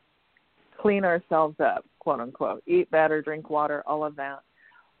we clean ourselves up, quote unquote, eat better, drink water, all of that,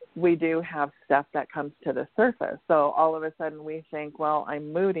 we do have stuff that comes to the surface. So all of a sudden we think, well,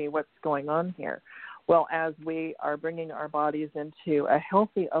 I'm moody. What's going on here? Well, as we are bringing our bodies into a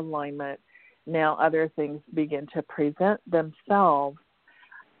healthy alignment, now other things begin to present themselves,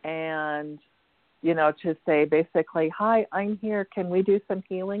 and to say basically, hi, I'm here. Can we do some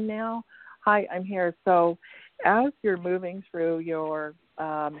healing now? Hi, I'm here. So as you're moving through your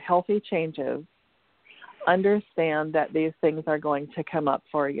healthy changes, understand that these things are going to come up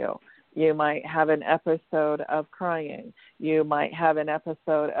for you. You might have an episode of crying. You might have an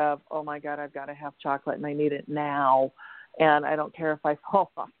episode of, oh, my God, I've got to have chocolate and I need it now, and I don't care if I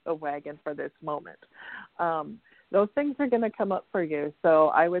fall off the wagon for this moment. Those things are going to come up for you. So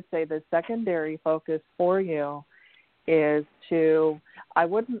I would say the secondary focus for you is I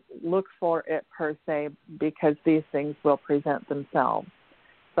wouldn't look for it per se, because these things will present themselves,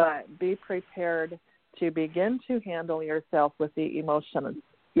 but be prepared to begin to handle yourself with the emotional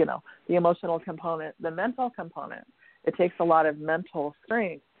component, the mental component. It takes a lot of mental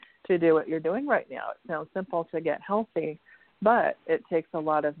strength to do what you're doing right now. It sounds simple to get healthy, but it takes a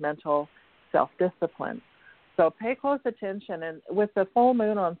lot of mental self-discipline. So pay close attention, and with the full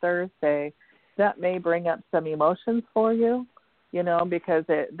moon on Thursday, that may bring up some emotions for you, because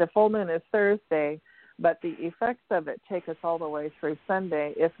the full moon is Thursday, but the effects of it take us all the way through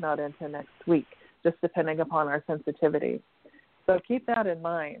Sunday, if not into next week, just depending upon our sensitivity. So keep that in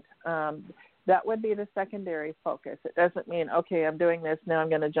mind. That would be the secondary focus. It doesn't mean, okay, I'm doing this, now I'm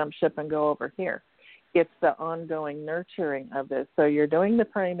going to jump ship and go over here. It's the ongoing nurturing of this. So you're doing the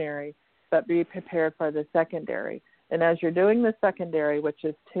primary, but be prepared for the secondary. And as you're doing the secondary, which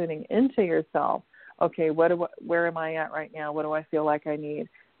is tuning into yourself, okay, where am I at right now? What do I feel like I need?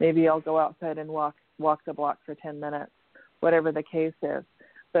 Maybe I'll go outside and walk the block for 10 minutes, whatever the case is.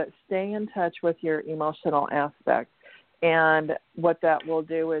 But stay in touch with your emotional aspect. And what that will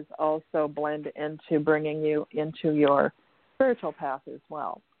do is also blend into bringing you into your spiritual path as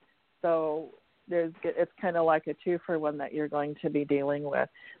well. So it's kind of like a 2-for-1 that you're going to be dealing with.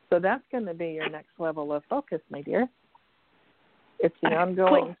 So that's going to be your next level of focus, my dear. It's the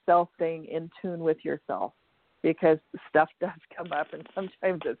ongoing self staying in tune with yourself, because stuff does come up and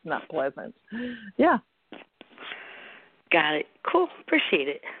sometimes it's not pleasant. Yeah. Got it. Cool. Appreciate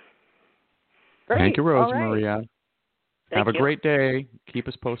it. Great. Thank you, Rose All right. Maria. Have a great day. Keep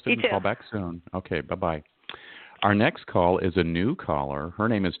us posted and too. Call back soon. Okay, bye-bye. Our next call is a new caller. Her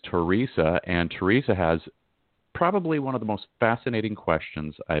name is Teresa, and Teresa has probably one of the most fascinating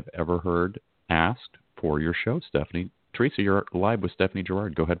questions I've ever heard asked for your show, Stephanie. Teresa, you're live with Stephanie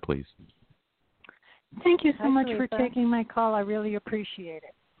Gerard. Go ahead, please. Thank you so Hi, much Teresa. for taking my call. I really appreciate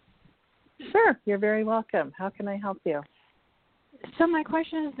it. Sure, you're very welcome. How can I help you? So my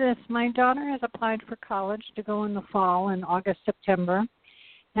question is this. My daughter has applied for college to go in the fall in August, September,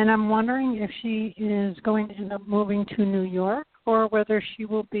 and I'm wondering if she is going to end up moving to New York or whether she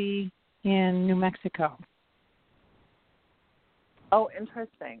will be in New Mexico. Oh,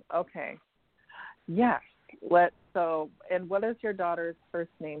 interesting. Okay. Yes. And what is your daughter's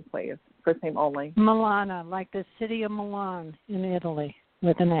first name, please? First name only. Milana, like the city of Milan in Italy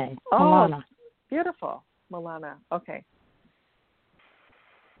with an A. Oh, Milana. Beautiful. Milana. Okay.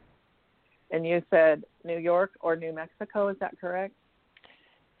 And you said New York or New Mexico, is that correct?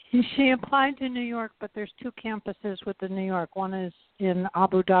 She applied to New York, but there's two campuses within New York. One is in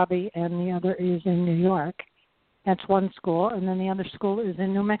Abu Dhabi and the other is in New York. That's one school. And then the other school is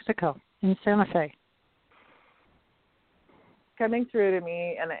in New Mexico, in Santa Fe. Coming through to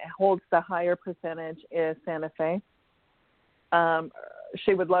me, and it holds the higher percentage, is Santa Fe.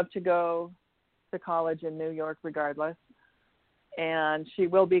 She would love to go to college in New York regardless. And she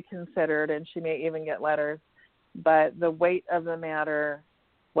will be considered, and she may even get letters. But the weight of the matter,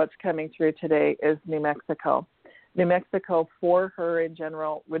 what's coming through today, is New Mexico. New Mexico, for her in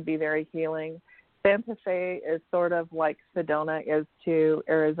general, would be very healing. Santa Fe is sort of like Sedona is to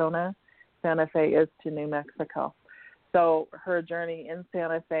Arizona. Santa Fe is to New Mexico. So her journey in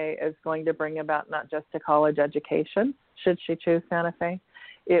Santa Fe is going to bring about not just a college education, should she choose Santa Fe.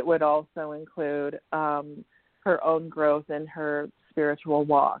 It would also include her own growth in her spiritual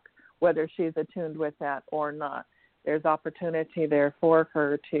walk, whether she's attuned with that or not. There's opportunity there for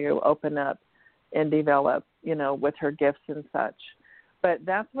her to open up and develop, with her gifts and such. But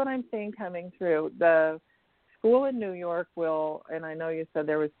that's what I'm seeing coming through. The school in New York will, and I know you said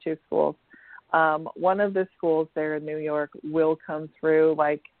there was two schools, one of the schools there in New York will come through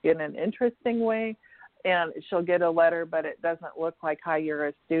like in an interesting way, and she'll get a letter, but it doesn't look like, hi, you're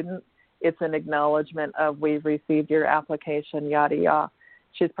a student. It's an acknowledgement of, we've received your application, yada, yada.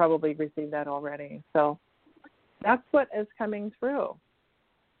 She's probably received that already. So that's what is coming through.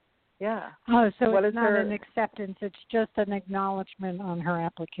 Yeah. Oh, so it's not an acceptance. It's just an acknowledgement on her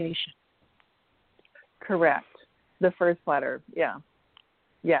application. Correct. The first letter, yeah.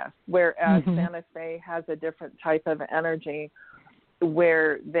 Yes. Whereas Santa Fe has a different type of energy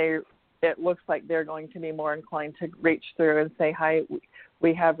where it looks like they're going to be more inclined to reach through and say, hi,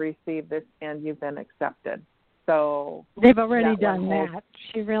 we have received this and you've been accepted. So they've already done that.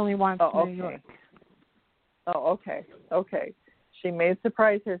 She really wants New York. Oh, okay. Okay. She may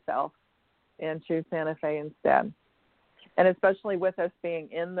surprise herself and choose Santa Fe instead. And especially with us being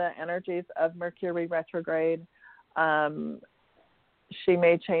in the energies of Mercury retrograde, she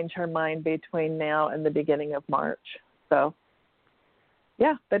may change her mind between now and the beginning of March. So,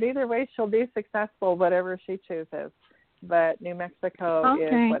 yeah, but either way, she'll be successful, whatever she chooses. But New Mexico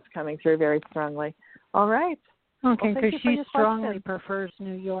is what's coming through very strongly. All right. Okay, because she strongly prefers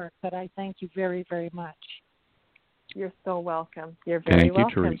New York, but I thank you very, very much. You're so welcome. You're very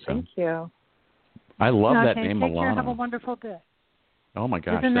welcome. Teresa. Thank you. I love that name, take Milana. Care. Have a wonderful day. Oh, my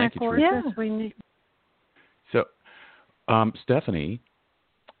gosh. Isn't thank that you, gorgeous? Teresa. So, Stephanie,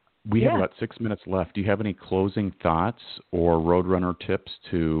 we have about 6 minutes left. Do you have any closing thoughts or Roadrunner tips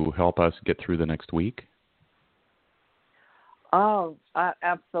to help us get through the next week? Oh,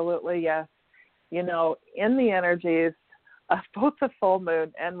 absolutely, yes. In the energies of both the full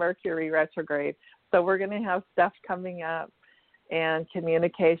moon and Mercury retrograde, so we're going to have stuff coming up, and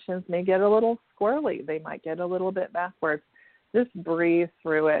communications may get a little squirrely. They might get a little bit backwards. Just breathe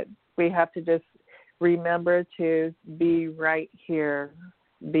through it. We have to just remember to be right here,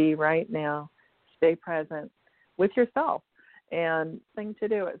 be right now, stay present with yourself, and thing to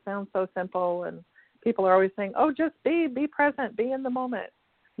do. It sounds so simple, and people are always saying, oh, just be present, be in the moment.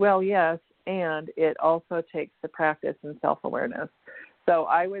 Well, yes, and it also takes the practice and self-awareness. So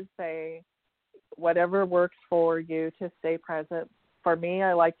I would say whatever works for you to stay present. For me,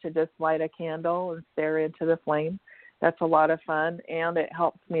 I like to just light a candle and stare into the flame. That's a lot of fun, and it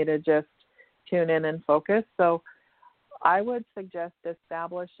helps me to just tune in and focus. So I would suggest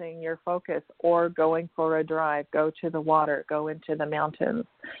establishing your focus or going for a drive, go to the water, go into the mountains.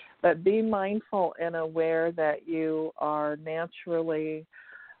 But be mindful and aware that you are naturally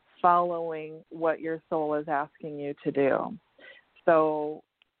following what your soul is asking you to do. So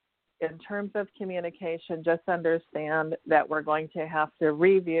in terms of communication, just understand that we're going to have to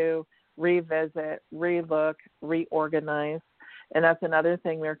review, revisit, relook, reorganize. And that's another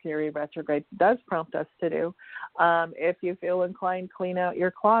thing Mercury retrograde does prompt us to do. If you feel inclined, clean out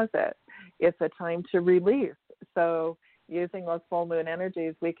your closet. It's a time to release. So using those full moon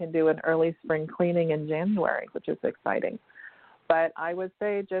energies, we can do an early spring cleaning in January, which is exciting. But I would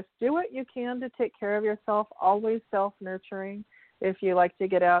say just do what you can to take care of yourself, always self-nurturing. If you like to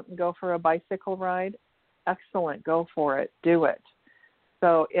get out and go for a bicycle ride, excellent, go for it, do it.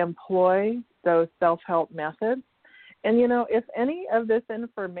 So employ those self-help methods. And, if any of this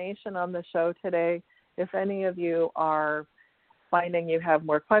information on the show today, if any of you are finding you have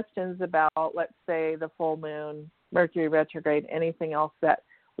more questions about, let's say, the full moon, Mercury retrograde, anything else that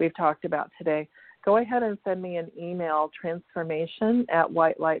we've talked about today, go ahead and send me an email,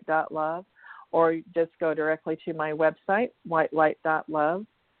 transformation@whitelight.love, or just go directly to my website, whitelight.love,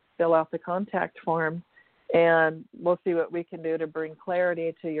 fill out the contact form, and we'll see what we can do to bring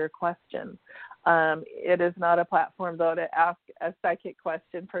clarity to your question. It is not a platform, though, to ask a psychic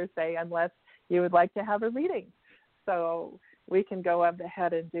question per se, unless you would like to have a reading. So we can go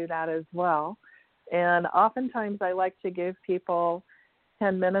ahead and do that as well. And oftentimes I like to give people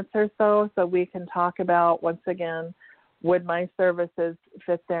 10 minutes or so we can talk about, once again, would my services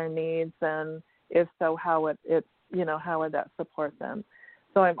fit their needs, and if so, how would that support them?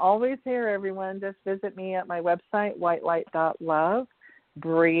 So I'm always here, everyone. Just visit me at my website, whitelight.love.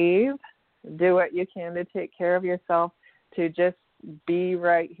 Breathe. Do what you can to take care of yourself, to just be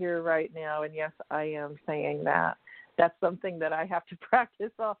right here, right now. And yes, I am saying that. That's something that I have to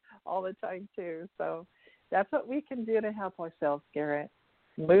practice all the time, too. So that's what we can do to help ourselves, Garrett.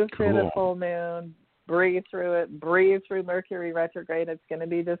 Move through the full moon, breathe through it, breathe through Mercury retrograde. It's going to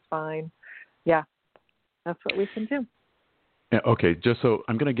be just fine. Yeah, that's what we can do. Yeah, okay, just so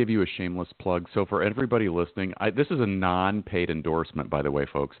I'm going to give you a shameless plug. So for everybody listening, this is a non-paid endorsement, by the way,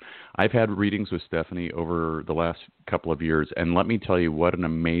 folks. I've had readings with Stephanie over the last couple of years, and let me tell you what an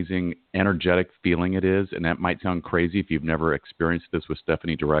amazing, energetic feeling it is. And that might sound crazy if you've never experienced this with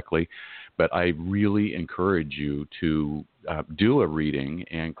Stephanie directly, but I really encourage you to do a reading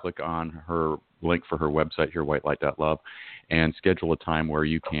and click on her link for her website here, whitelight.love, and schedule a time where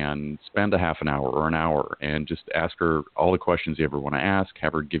you can spend a half an hour or an hour and just ask her all the questions you ever want to ask,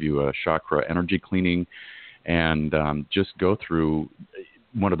 have her give you a chakra energy cleaning, and just go through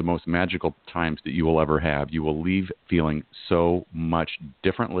one of the most magical times that you will ever have. You will leave feeling so much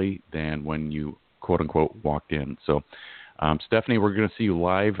differently than when you, quote-unquote, walked in. So, Stephanie, we're going to see you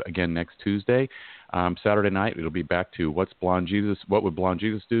live again next Tuesday. Saturday night, it'll be back to What Would Blonde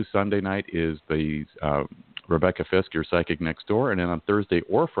Jesus Do? Sunday night is the Rebecca Fisk, your psychic next door. And then on Thursday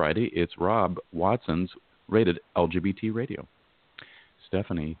or Friday, it's Rob Watson's Rated LGBT Radio.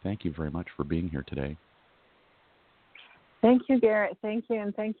 Stephanie, thank you very much for being here today. Thank you, Garrett. Thank you.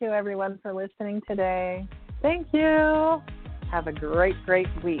 And thank you, everyone, for listening today. Thank you. Have a great, great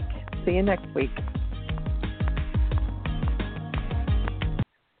week. See you next week.